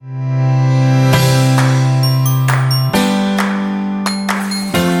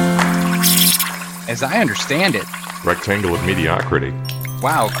as I understand it. Rectangle of mediocrity.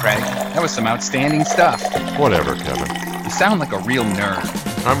 Wow, Craig, that was some outstanding stuff. Whatever, Kevin. You sound like a real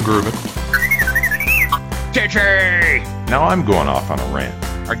nerd. I'm grooving. JJ! Now I'm going off on a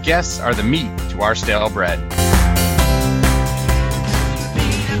rant. Our guests are the meat to our stale bread.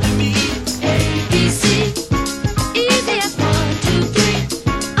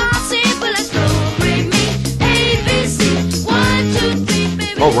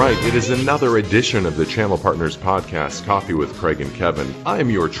 All right, it is another edition of the Channel Partners podcast, Coffee with Craig and Kevin. I am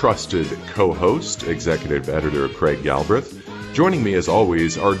your trusted co-host, executive editor Craig Galbraith. Joining me, as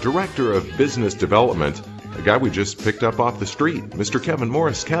always, our director of business development, a guy we just picked up off the street, Mr. Kevin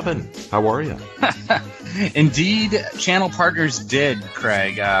Morris. Kevin, how are you? Indeed, Channel Partners did,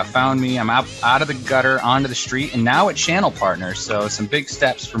 Craig. Found me. I'm out of the gutter onto the street and now at Channel Partners. So some big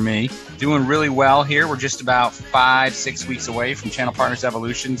steps for me. Doing really well here. We're just about 5-6 weeks away from Channel Partners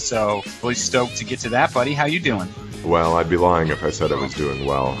Evolution. So really stoked to get to that, buddy. How you doing? Well, I'd be lying if I said I was doing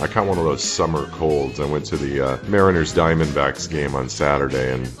well. I caught one of those summer colds. I went to the Mariners Diamondbacks game on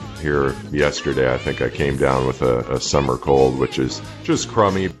Saturday, and here yesterday I think I came down with a summer cold, which is just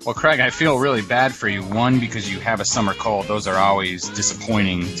crummy. Well, Craig, I feel really bad for you. One, because you have a summer cold. Those are always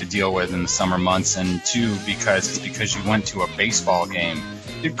disappointing to deal with in the summer months. And two, because you went to a baseball game.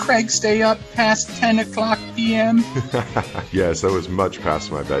 Did Craig stay up past 10 o'clock p.m.? Yes, that was much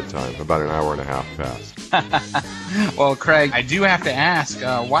past my bedtime, about an hour and a half past. Well, Craig, I do have to ask,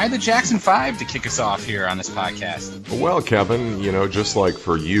 why the Jackson 5 to kick us off here on this podcast? Well, Kevin, just like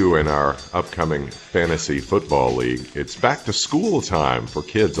for you in our upcoming fantasy football league, it's back to school time for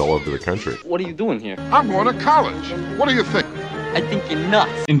kids all over the country. What are you doing here? I'm going to college. What do you think? I think you're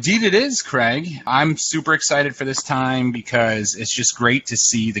nuts. Indeed it is, Craig. I'm super excited for this time because it's just great to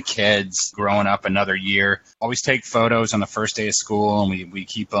see the kids growing up another year. Always take photos on the first day of school, and we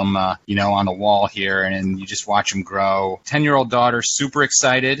keep them, on the wall here, and you just watch them grow. 10-year-old daughter, super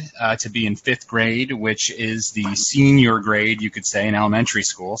excited to be in 5th grade, which is the senior grade, you could say, in elementary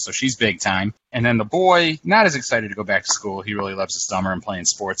school, so she's big time. And then the boy, not as excited to go back to school. He really loves the summer and playing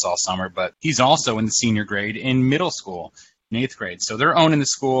sports all summer, but he's also in the senior grade in middle school. In 8th grade. So they're owning the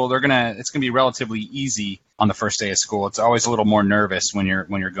school. It's going to be relatively easy on the first day of school. It's always a little more nervous when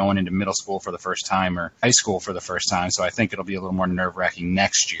you're going into middle school for the first time or high school for the first time. So I think it'll be a little more nerve-wracking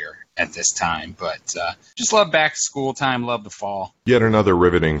next year at this time. But just love back to school time, love the fall. Yet another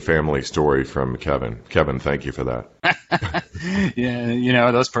riveting family story from Kevin. Kevin, thank you for that.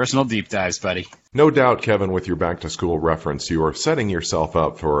 Yeah, those personal deep dives, buddy. No doubt, Kevin, with your back-to-school reference, you are setting yourself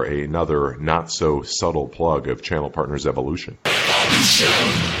up for another not-so-subtle plug of Channel Partners Evolution.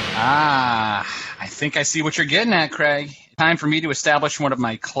 I think I see what you're getting at, Craig. Time for me to establish one of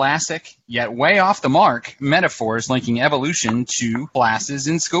my classic, yet way off the mark, metaphors linking evolution to classes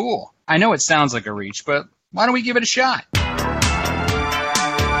in school. I know it sounds like a reach, but why don't we give it a shot?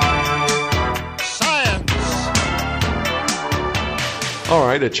 All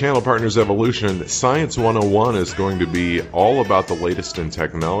right, at Channel Partners Evolution, Science 101 is going to be all about the latest in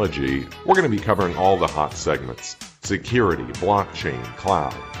technology. We're going to be covering all the hot segments. Security, blockchain,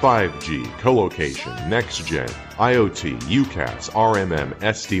 cloud, 5G, co-location, next-gen, IoT, UCaaS, RMM,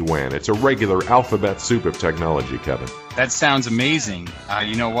 SD-WAN. It's a regular alphabet soup of technology, Kevin. That sounds amazing.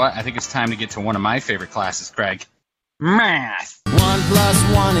 You know what? I think it's time to get to one of my favorite classes, Craig. Math. 1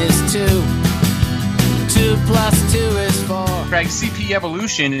 + 1 is 2. 2 + 2 is 4. Craig, CP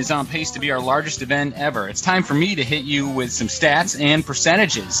Evolution is on pace to be our largest event ever. It's time for me to hit you with some stats and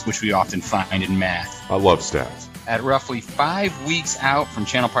percentages, which we often find in math. I love stats. At roughly 5 weeks out from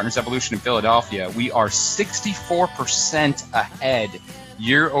Channel Partners Evolution in Philadelphia, we are 64% ahead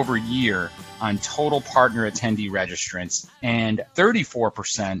year over year on total partner attendee registrants and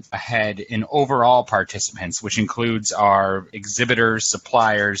 34% ahead in overall participants, which includes our exhibitors,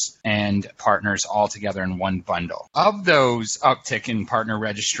 suppliers, and partners all together in one bundle. Of those uptick in partner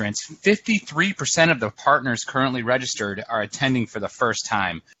registrants, 53% of the partners currently registered are attending for the first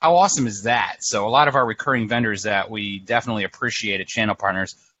time. How awesome is that? So a lot of our recurring vendors that we definitely appreciate at Channel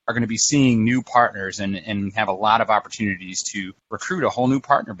Partners are going to be seeing new partners and have a lot of opportunities to recruit a whole new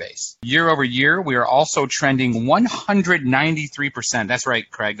partner base. Year over year, we are also trending 193%. That's right,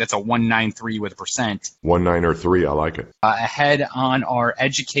 Craig. That's a 193 with a percent. 193, I like it. Ahead on our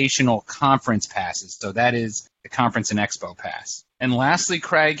educational conference passes. So that is the Conference and Expo Pass. And lastly,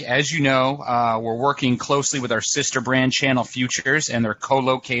 Craig, as you know, we're working closely with our sister brand Channel Futures, and they're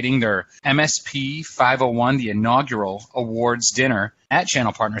co-locating their MSP 501, the inaugural awards dinner at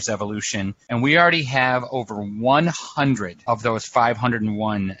Channel Partners Evolution. And we already have over 100 of those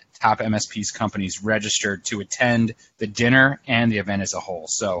 501 top MSPs companies registered to attend the dinner and the event as a whole.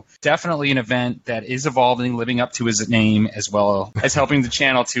 So definitely an event that is evolving, living up to its name, as well as helping the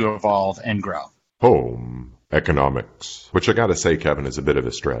channel to evolve and grow. Home economics, which I got to say, Kevin, is a bit of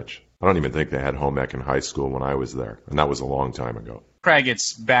a stretch. I don't even think they had home ec in high school when I was there, and that was a long time ago. Craig,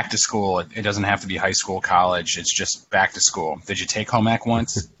 it's back to school. It doesn't have to be high school, college. It's just back to school. Did you take home ec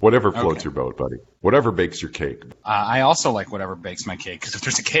once? Whatever floats your boat, buddy. Whatever bakes your cake. I also like whatever bakes my cake, because if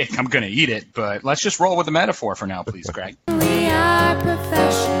there's a cake, I'm going to eat it. But let's just roll with the metaphor for now, please, Craig. We are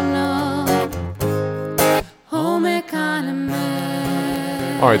professional home economists.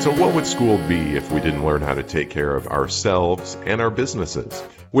 All right, so what would school be if we didn't learn how to take care of ourselves and our businesses?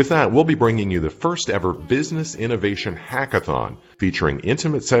 With that, we'll be bringing you the first ever Business Innovation Hackathon featuring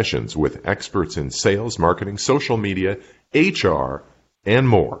intimate sessions with experts in sales, marketing, social media, HR, and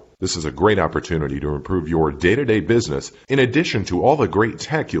more. This is a great opportunity to improve your day-to-day business in addition to all the great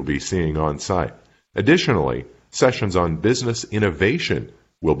tech you'll be seeing on site. Additionally, sessions on business innovation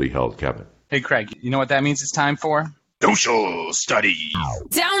will be held, Kevin. Hey, Craig, you know what that means it's time for? Social study.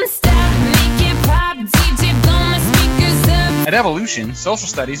 Don't stop, make it pop, DJ blow my speakers up. At Evolution, social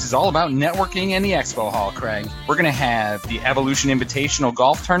studies is all about networking in the expo hall, Craig. We're going to have the Evolution Invitational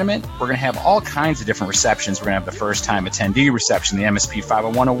Golf Tournament. We're going to have all kinds of different receptions. We're going to have the first-time attendee reception, the MSP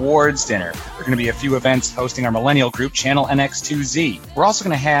 501 Awards Dinner. There are going to be a few events hosting our millennial group, Channel NX2Z. We're also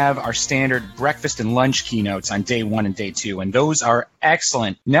going to have our standard breakfast and lunch keynotes on day 1 and day 2, and those are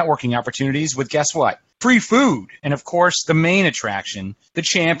excellent networking opportunities with, guess what? Free food. And of course, the main attraction, the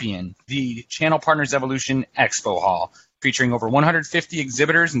champion, the Channel Partners Evolution Expo Hall, featuring over 150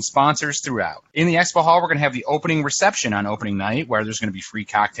 exhibitors and sponsors throughout. In the Expo Hall, we're going to have the opening reception on opening night, where there's going to be free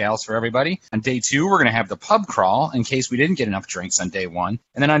cocktails for everybody. On day 2, we're going to have the pub crawl in case we didn't get enough drinks on day 1.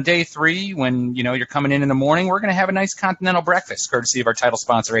 And then on day 3, when you're coming in the morning, we're going to have a nice continental breakfast, courtesy of our title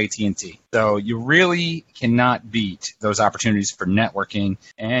sponsor, AT&T. So you really cannot beat those opportunities for networking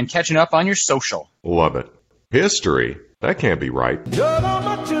and catching up on your social. Love it. History? That can't be right. Don't know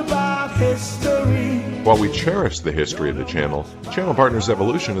much about history. While we cherish the history of the channel, Channel Partners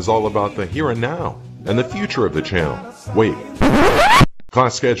Evolution is all about the here and now and the future of the channel. Wait.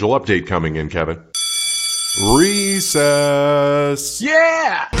 Class schedule update coming in, Kevin. Recess!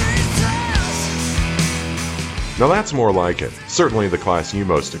 Yeah! Now that's more like it. Certainly the class you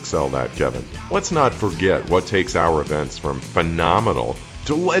most excelled at, Kevin. Let's not forget what takes our events from phenomenal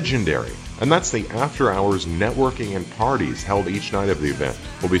to legendary. And that's the after-hours networking and parties held each night of the event.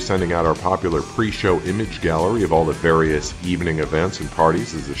 We'll be sending out our popular pre-show image gallery of all the various evening events and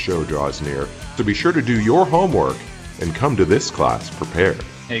parties as the show draws near. So be sure to do your homework and come to this class prepared.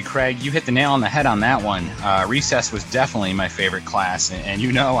 Hey, Craig, you hit the nail on the head on that one. Recess was definitely my favorite class, and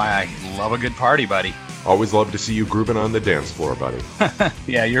you know I love a good party, buddy. Always love to see you grooving on the dance floor, buddy.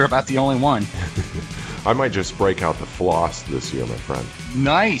 Yeah, you're about the only one. I might just break out the floss this year, my friend.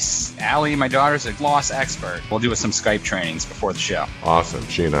 Nice. Allie, my daughter's a floss expert. We'll do some Skype trainings before the show. Awesome.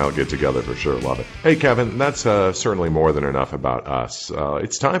 She and I will get together for sure. Love it. Hey, Kevin, that's certainly more than enough about us.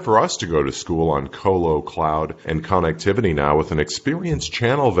 It's time for us to go to school on Colo, Cloud, and connectivity now with an experienced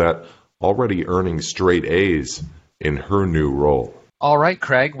channel vet already earning straight A's in her new role. All right,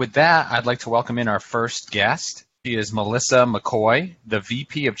 Craig. With that, I'd like to welcome in our first guest. She is Melissa McCoy, the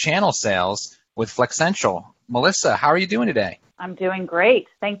VP of Channel Sales with Flexential. Melissa, how are you doing today? I'm doing great.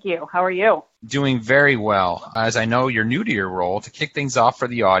 Thank you. How are you? Doing very well. As I know you're new to your role, to kick things off for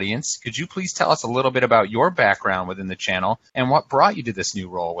the audience, could you please tell us a little bit about your background within the channel and what brought you to this new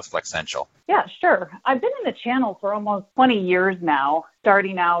role with Flexential? Yeah, sure. I've been in the channel for almost 20 years now,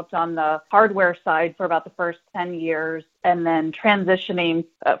 starting out on the hardware side for about the first 10 years and then transitioning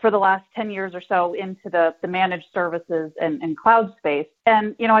for the last 10 years or so into the managed services and cloud space.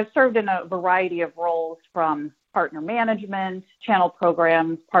 And, I've served in a variety of roles from partner management, channel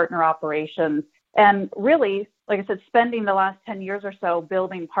programs, partner operations, and really, like I said, spending the last 10 years or so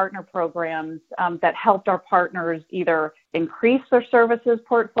building partner programs that helped our partners either increase their services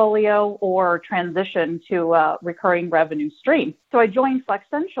portfolio or transition to a recurring revenue stream. So I joined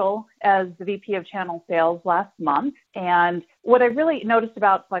Flexential as the VP of Channel Sales last month. And what I really noticed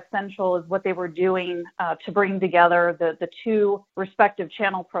about Flexential is what they were doing to bring together the two respective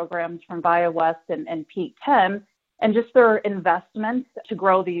channel programs from ViaWest and Peak 10, and just their investment to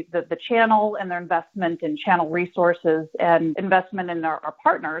grow the channel and their investment in channel resources and investment in our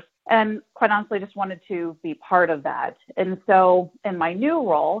partners. And quite honestly, just wanted to be part of that. And so in my new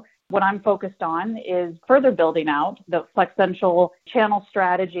role, what I'm focused on is further building out the Flexential channel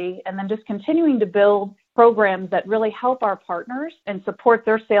strategy and then just continuing to build programs that really help our partners and support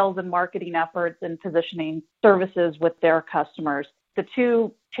their sales and marketing efforts and positioning services with their customers. The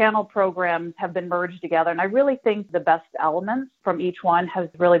two channel programs have been merged together, and I really think the best elements from each one has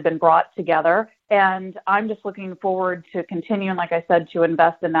really been brought together. And I'm just looking forward to continuing, like I said, to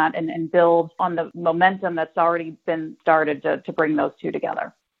invest in that and build on the momentum that's already been started to bring those two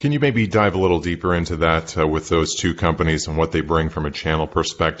together. Can you maybe dive a little deeper into that with those two companies and what they bring from a channel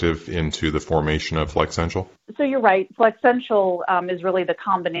perspective into the formation of Flexential? So you're right. Flexential is really the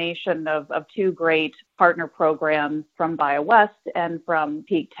combination of two great partner programs from BioWest and from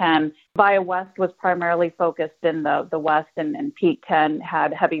Peak 10. BioWest was primarily focused in the West, and Peak 10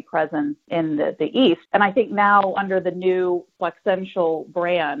 had heavy presence in the East. And I think now under the new Flexential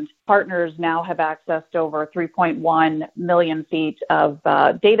brand, partners now have access to over 3.1 million feet of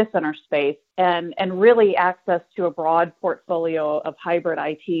data center space and really access to a broad portfolio of hybrid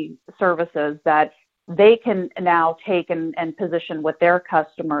IT services that they can now take and position with their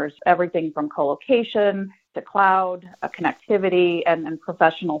customers, everything from colocation to cloud, connectivity, and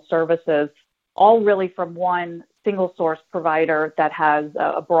professional services, all really from one single source provider that has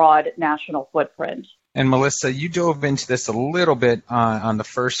a broad national footprint. And Melissa, you dove into this a little bit on the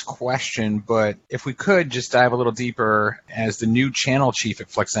first question, but if we could just dive a little deeper as the new channel chief at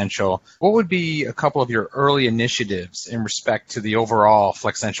Flexential, what would be a couple of your early initiatives in respect to the overall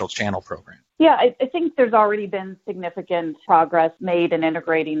Flexential channel program? Yeah, I think there's already been significant progress made in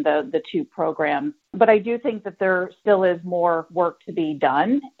integrating the two programs, but I do think that there still is more work to be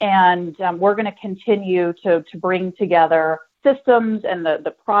done, and we're going to continue to bring together systems and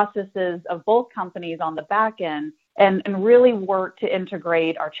the processes of both companies on the back end and really work to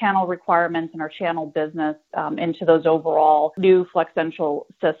integrate our channel requirements and our channel business into those overall new Flexential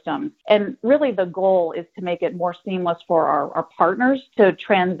systems. And really the goal is to make it more seamless for our partners to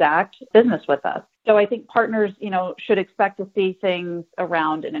transact business with us. So I think partners, should expect to see things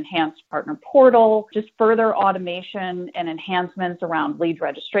around an enhanced partner portal, just further automation and enhancements around lead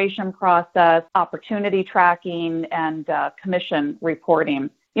registration process, opportunity tracking, and commission reporting.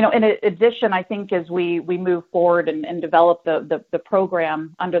 In addition, I think as we move forward and develop the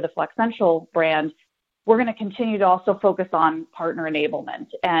program under the Flexential brand, we're going to continue to also focus on partner enablement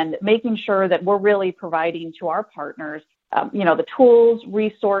and making sure that we're really providing to our partners the tools,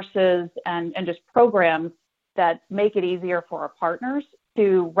 resources, and just programs that make it easier for our partners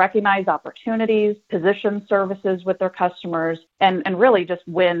to recognize opportunities, position services with their customers, and really just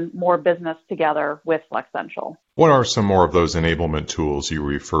win more business together with Flexential. What are some more of those enablement tools you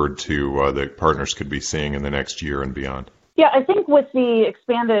referred to that partners could be seeing in the next year and beyond? Yeah, I think with the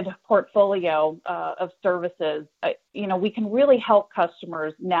expanded portfolio of services, we can really help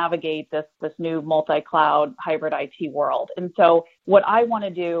customers navigate this new multi-cloud hybrid IT world. And so what I want to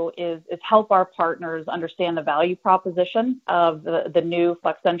do is help our partners understand the value proposition of the new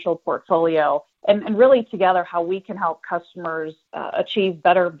Flexential portfolio and really together how we can help customers achieve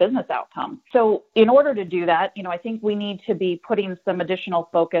better business outcomes. So in order to do that, I think we need to be putting some additional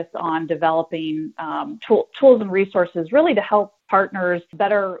focus on developing tools and resources really to help partners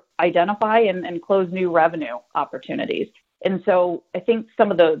better identify and close new revenue opportunities. And so I think some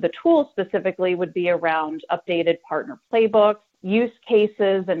of the tools specifically would be around updated partner playbooks, use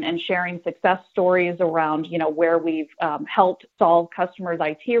cases, and sharing success stories around, where we've helped solve customers'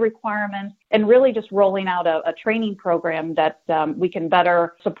 IT requirements, and really just rolling out a training program that we can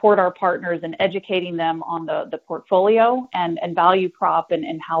better support our partners in educating them on the portfolio and value prop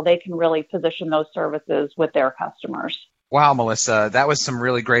and how they can really position those services with their customers. Wow, Melissa, that was some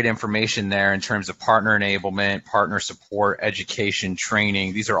really great information there in terms of partner enablement, partner support, education,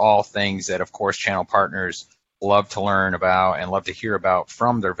 training. These are all things that, of course, channel partners love to learn about and love to hear about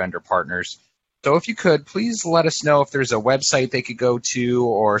from their vendor partners. So if you could, please let us know if there's a website they could go to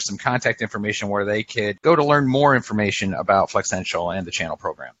or some contact information where they could go to learn more information about Flexential and the channel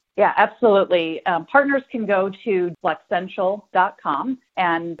program. Yeah, absolutely. Partners can go to flexential.com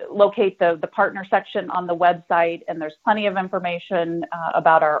and locate the partner section on the website, and there's plenty of information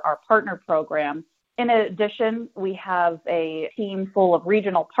about our partner program. In addition, we have a team full of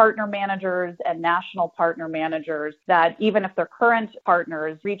regional partner managers and national partner managers that, even if they're current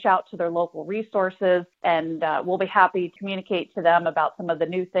partners, reach out to their local resources, and we'll be happy to communicate to them about some of the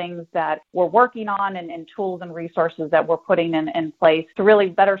new things that we're working on and tools and resources that we're putting in place to really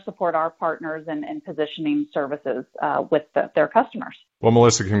better support our partners and positioning services with their customers. Well,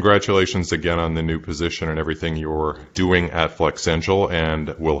 Melissa, congratulations again on the new position and everything you're doing at Flexential and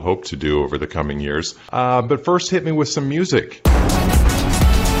will hope to do over the coming years. But first, hit me with some music.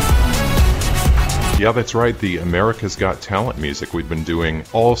 Yeah, that's right. The America's Got Talent music we've been doing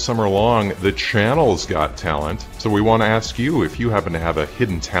all summer long. The channel's got talent. So we want to ask you if you happen to have a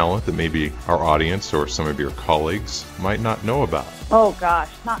hidden talent that maybe our audience or some of your colleagues might not know about. Oh,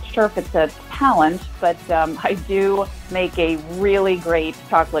 gosh. Not sure if it's a talent, but I do make a really great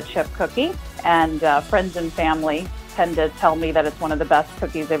chocolate chip cookie, and friends and family tend to tell me that it's one of the best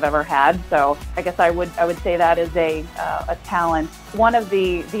cookies they've ever had. So I guess I would say that is a talent. One of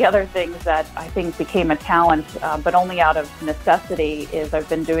the other things that I think became a talent, but only out of necessity, is I've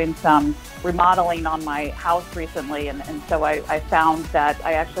been doing some remodeling on my house recently, and so I found that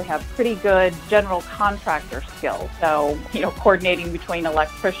I actually have pretty good general contractor skills. So, coordinating between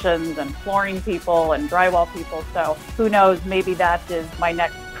electricians and flooring people and drywall people. So who knows, maybe that is my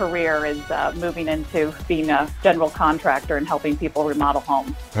next career, is moving into being a general contractor and helping people remodel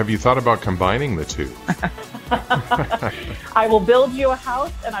homes. Have you thought about combining the two? I will build you a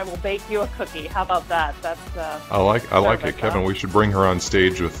house and I will bake you a cookie. How about that? That's I like it, Kevin. We should bring her on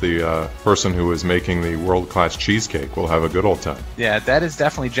stage with the person who is making the world-class cheesecake. We'll have a good old time. Yeah, that is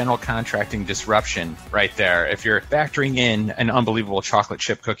definitely general contracting disruption right there. If you're factoring in an unbelievable chocolate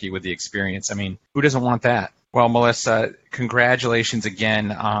chip cookie with the experience, I mean, who doesn't want that? Well, Melissa, congratulations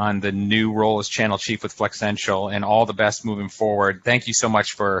again on the new role as Channel Chief with Flexential, and all the best moving forward. Thank you so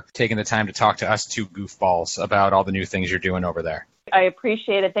much for taking the time to talk to us two goofballs about all the new things you're doing over there. I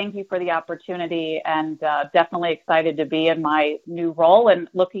appreciate it. Thank you for the opportunity, and definitely excited to be in my new role and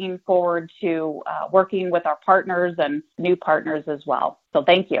looking forward to working with our partners and new partners as well. So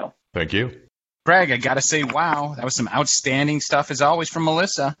thank you. Thank you. Greg, I got to say, wow, that was some outstanding stuff as always from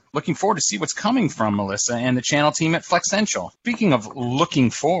Melissa. Looking forward to see what's coming from Melissa and the channel team at Flexential. Speaking of looking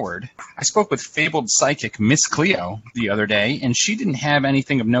forward, I spoke with fabled psychic Miss Cleo the other day, and she didn't have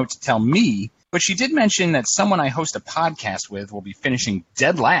anything of note to tell me, but she did mention that someone I host a podcast with will be finishing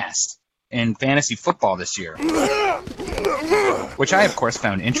dead last in fantasy football this year, which I, of course,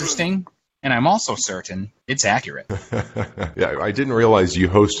 found interesting. And I'm also certain it's accurate. Yeah, I didn't realize you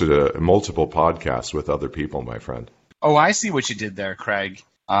hosted multiple podcasts with other people, my friend. Oh, I see what you did there, Craig.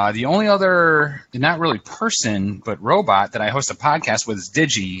 The only other, not really person, but robot that I host a podcast with is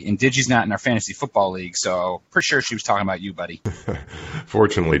Digi, and Digi's not in our fantasy football league, so pretty sure she was talking about you, buddy.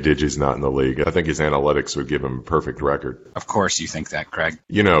 Fortunately, Digi's not in the league. I think his analytics would give him a perfect record. Of course you think that, Craig.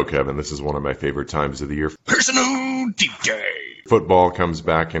 You know, Kevin, this is one of my favorite times of the year. Personal DJ. Football comes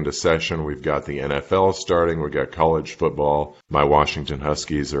back into session. We've got the NFL starting. We've got college football. My Washington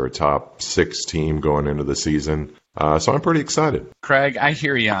Huskies are a top 6 team going into the season. So I'm pretty excited. Craig, I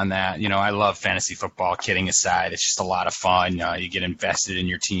hear you on that. I love fantasy football, kidding aside. It's just a lot of fun. You get invested in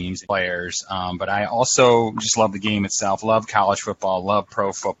your teams, players. But I also just love the game itself, love college football, love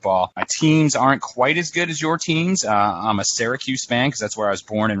pro football. My teams aren't quite as good as your teams. I'm a Syracuse fan because that's where I was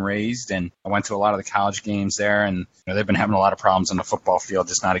born and raised, and I went to a lot of the college games there, and they've been having a lot of problems on the football field,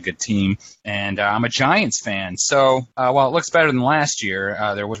 just not a good team. And I'm a Giants fan. So while it looks better than last year,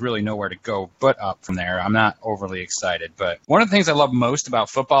 there was really nowhere to go but up from there. I'm not overly excited. But one of the things I love most about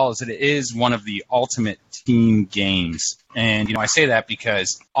football is that it is one of the ultimate team games. And, I say that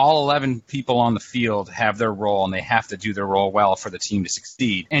because all 11 people on the field have their role, and they have to do their role well for the team to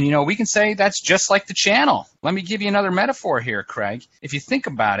succeed. And, we can say that's just like the channel. Let me give you another metaphor here, Craig. If you think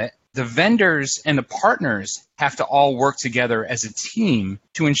about it, the vendors and the partners have to all work together as a team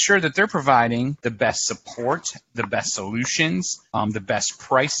to ensure that they're providing the best support, the best solutions, the best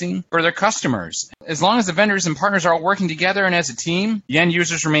pricing for their customers. As long as the vendors and partners are all working together and as a team, the end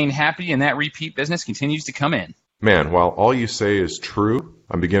users remain happy and that repeat business continues to come in. Man, while all you say is true,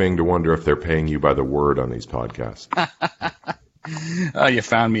 I'm beginning to wonder if they're paying you by the word on these podcasts. Oh, you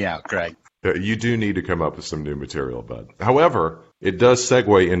found me out, Craig. You do need to come up with some new material, bud. However, it does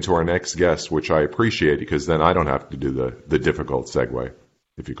segue into our next guest, which I appreciate because then I don't have to do the difficult segue,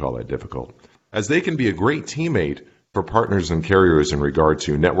 if you call that difficult, as they can be a great teammate for partners and carriers in regard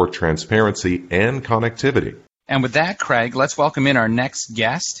to network transparency and connectivity. And with that, Craig, let's welcome in our next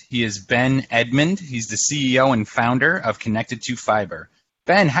guest. He is Ben Edmond. He's the CEO and founder of Connected to Fiber.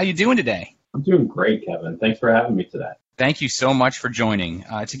 Ben, how you doing today? I'm doing great, Kevin. Thanks for having me today. Thank you so much for joining.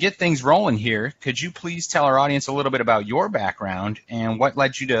 To get things rolling here, could you please tell our audience a little bit about your background and what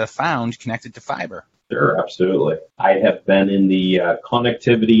led you to found Connected to Fiber? Sure, absolutely. I have been in the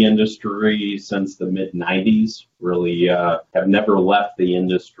connectivity industry since the mid-90s, really have never left the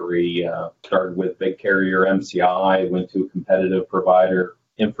industry. Started with big carrier MCI, went to a competitive provider,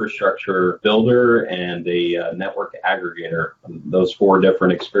 infrastructure builder, and a network aggregator. Those 4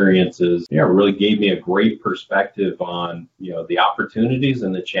 different experiences really gave me a great perspective on the opportunities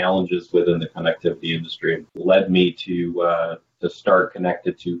and the challenges within the connectivity industry. Led me to start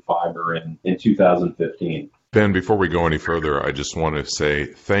Connected to Fiber in 2015. Ben, before we go any further, I just want to say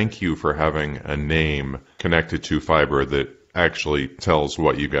thank you for having a name, Connected to Fiber, that actually tells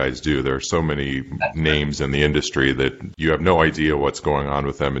what you guys do. There are so many names in the industry that you have no idea what's going on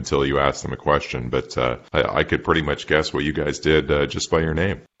with them until you ask them a question. But I could pretty much guess what you guys did just by your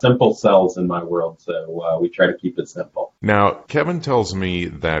name. Simple sells in my world, so we try to keep it simple. Now, Kevin tells me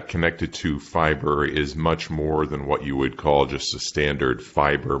that Connected to Fiber is much more than what you would call just a standard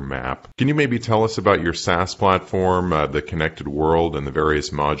fiber map. Can you maybe tell us about your SaaS platform, the Connected World, and the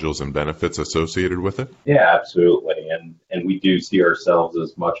various modules and benefits associated with it? Yeah, absolutely. And we do see ourselves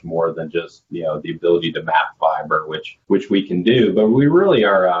as much more than just the ability to map fiber, which we can do, but we really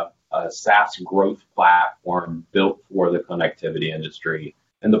are a SaaS growth platform built for the connectivity industry.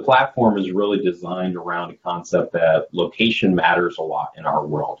 And the platform is really designed around a concept that location matters a lot in our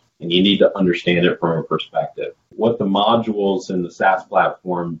world, and you need to understand it from a perspective. What the modules in the SaaS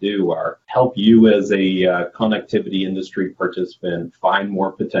platform do are help you as a connectivity industry participant find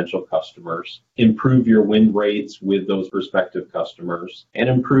more potential customers, improve your win rates with those prospective customers, and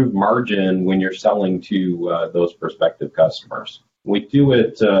improve margin when you're selling to those prospective customers. We do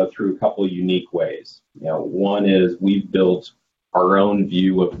it through a couple of unique ways. One is we've built our own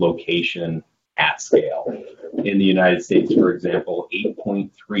view of location at scale. In the United States, for example,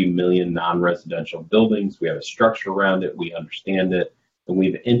 8.3 million non-residential buildings. We have a structure around it. We understand it. And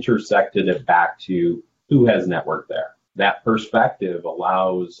we've intersected it back to who has network there. That perspective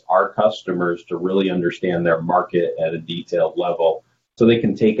allows our customers to really understand their market at a detailed level so they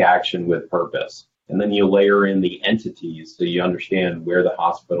can take action with purpose. And then you layer in the entities so you understand where the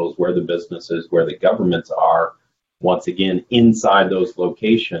hospitals, where the businesses, where the governments are. Once again, inside those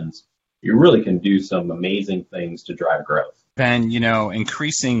locations, you really can do some amazing things to drive growth. Ben,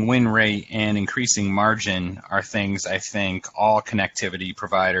 increasing win rate and increasing margin are things I think all connectivity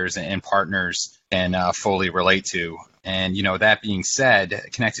providers and partners can fully relate to. And, that being said,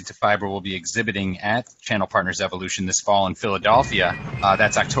 Connected to Fiber will be exhibiting at Channel Partners Evolution this fall in Philadelphia.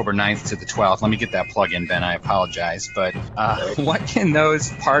 That's October 9th to the 12th. Let me get that plug in, Ben. I apologize. But what can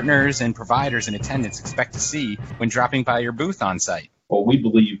those partners and providers in attendance expect to see when dropping by your booth on site? Well, we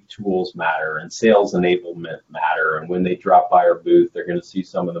believe tools matter and sales enablement matter. And when they drop by our booth, they're going to see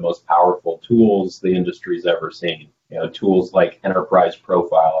some of the most powerful tools the industry's ever seen. Tools like Enterprise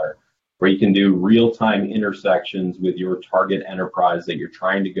Profiler, where you can do real-time intersections with your target enterprise that you're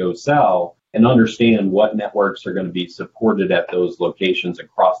trying to go sell and understand what networks are going to be supported at those locations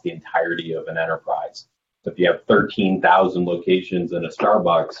across the entirety of an enterprise. So if you have 13,000 locations in a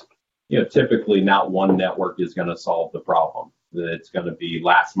Starbucks, typically not one network is going to solve the problem. It's going to be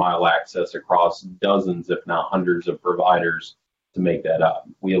last mile access across dozens, if not hundreds of providers to make that up.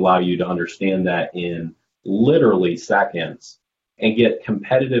 We allow you to understand that in literally seconds and get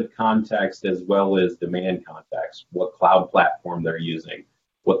competitive context as well as demand context, what cloud platform they're using,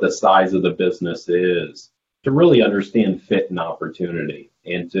 what the size of the business is, to really understand fit and opportunity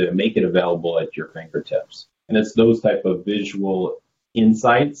and to make it available at your fingertips. And it's those type of visual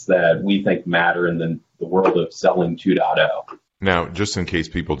insights that we think matter in the world of selling 2.0. Now, just in case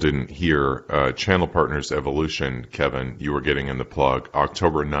people didn't hear, Channel Partners Evolution, Kevin, you were getting in the plug,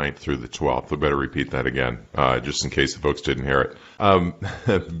 October 9th through the 12th. I better repeat that again, just in case the folks didn't hear it.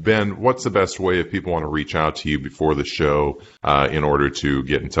 Ben, what's the best way if people want to reach out to you before the show in order to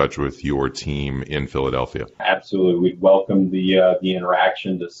get in touch with your team in Philadelphia? Absolutely. We'd welcome the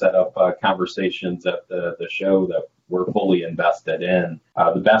interaction to set up conversations at the show that we're fully invested in.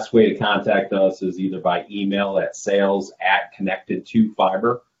 The best way to contact us is either by email at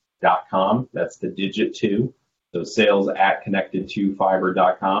sales@connected2fiber.com. That's the digit 2. So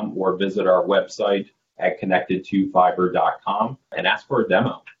sales@connected2fiber.com, or visit our website at connected2fiber.com and ask for a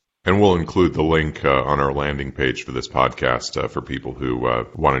demo. And we'll include the link on our landing page for this podcast for people who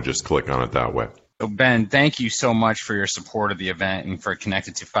want to just click on it that way. So Ben, thank you so much for your support of the event and for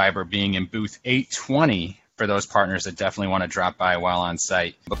Connected to Fiber being in booth 820 for those partners that definitely want to drop by while on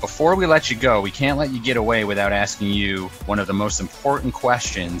site. But before we let you go, we can't let you get away without asking you one of the most important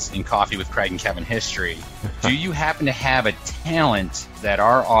questions in Coffee with Craig and Kevin history. Do you happen to have a talent that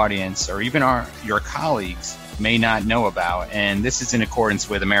our audience or even your colleagues may not know about? And this is in accordance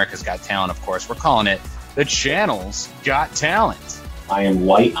with America's Got Talent, of course. We're calling it The Channel's Got Talent. I am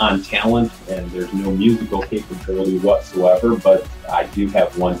light on talent, and there's no musical capability whatsoever, but I do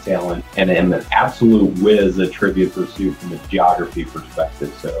have one talent, and am an absolute whiz at Trivia Pursuit from a geography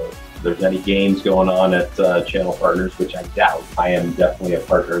perspective. So if there's any games going on at Channel Partners, which I doubt, I am definitely a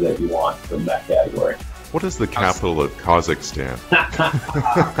partner that you want from that category. What is the capital of Kazakhstan?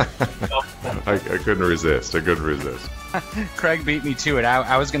 I couldn't resist. Craig beat me to it.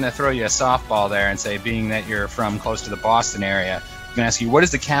 I was going to throw you a softball there and say, being that you're from close to the Boston area, I'm going to ask you, what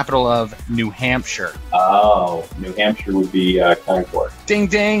is the capital of New Hampshire? Oh, New Hampshire would be Concord. Ding,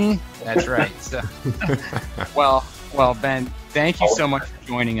 ding. That's right. So, well, Ben, thank you so much for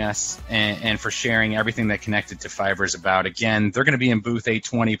joining us and for sharing everything that Connected to Fiber is about. Again, they're going to be in booth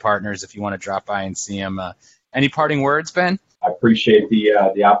 820, partners, if you want to drop by and see them. Any parting words, Ben? I appreciate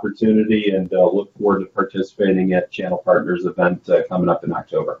the opportunity and look forward to participating at Channel Partners event coming up in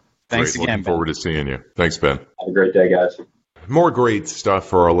October. Thanks Great. again, Looking forward to seeing you. Thanks, Ben. Have a great day, guys. More great stuff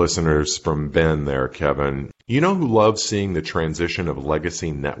for our listeners from Ben there, Kevin. You know who loves seeing the transition of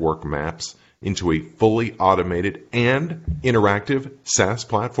legacy network maps into a fully automated and interactive SaaS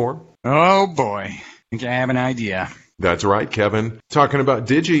platform? Oh, boy. I think I have an idea. That's right, Kevin. Talking about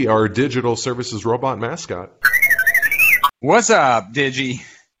Digi, our digital services robot mascot. What's up, Digi?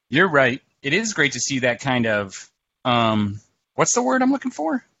 You're right. It is great to see that kind of, what's the word I'm looking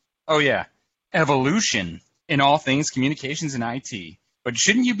for? Oh, yeah. Evolution in all things communications and IT. But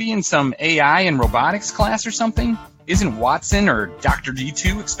shouldn't you be in some AI and robotics class or something? Isn't Watson or Dr.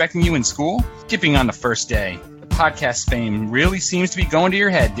 D2 expecting you in school? Skipping on the first day. The podcast fame really seems to be going to your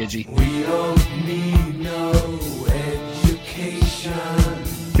head, Digi. We don't need no education.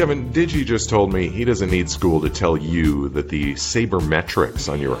 Kevin, Digi just told me he doesn't need school to tell you that the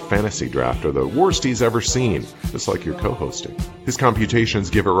sabermetrics on your fantasy draft are the worst he's ever seen, just like your co-hosting. His computations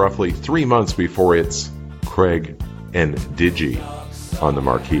give it roughly 3 months before it's Craig and Digi on the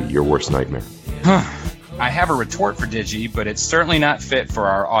marquee. Your worst nightmare. I have a retort for Digi, but it's certainly not fit for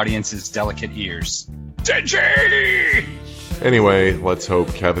our audience's delicate ears. Digi! Anyway, let's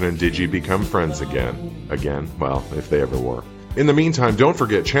hope Kevin and Digi become friends again. Well, if they ever were. In the meantime, don't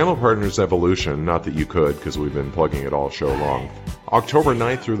forget Channel Partners Evolution, not that you could because we've been plugging it all show long, October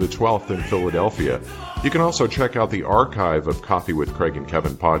 9th through the 12th in Philadelphia. You can also check out the archive of Coffee with Craig and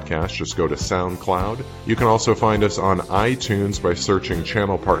Kevin podcast. Just go to SoundCloud. You can also find us on iTunes by searching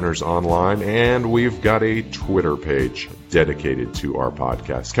Channel Partners Online, and we've got a Twitter page dedicated to our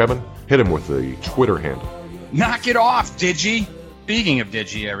podcast. Kevin, hit him with the Twitter handle. Knock it off, Digi! Speaking of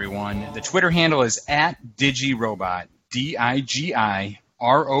Digi, everyone, the Twitter handle is @DigiRobot. DIGIROBOT.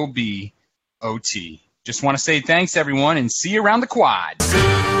 Just want to say thanks, everyone, and see you around the quad.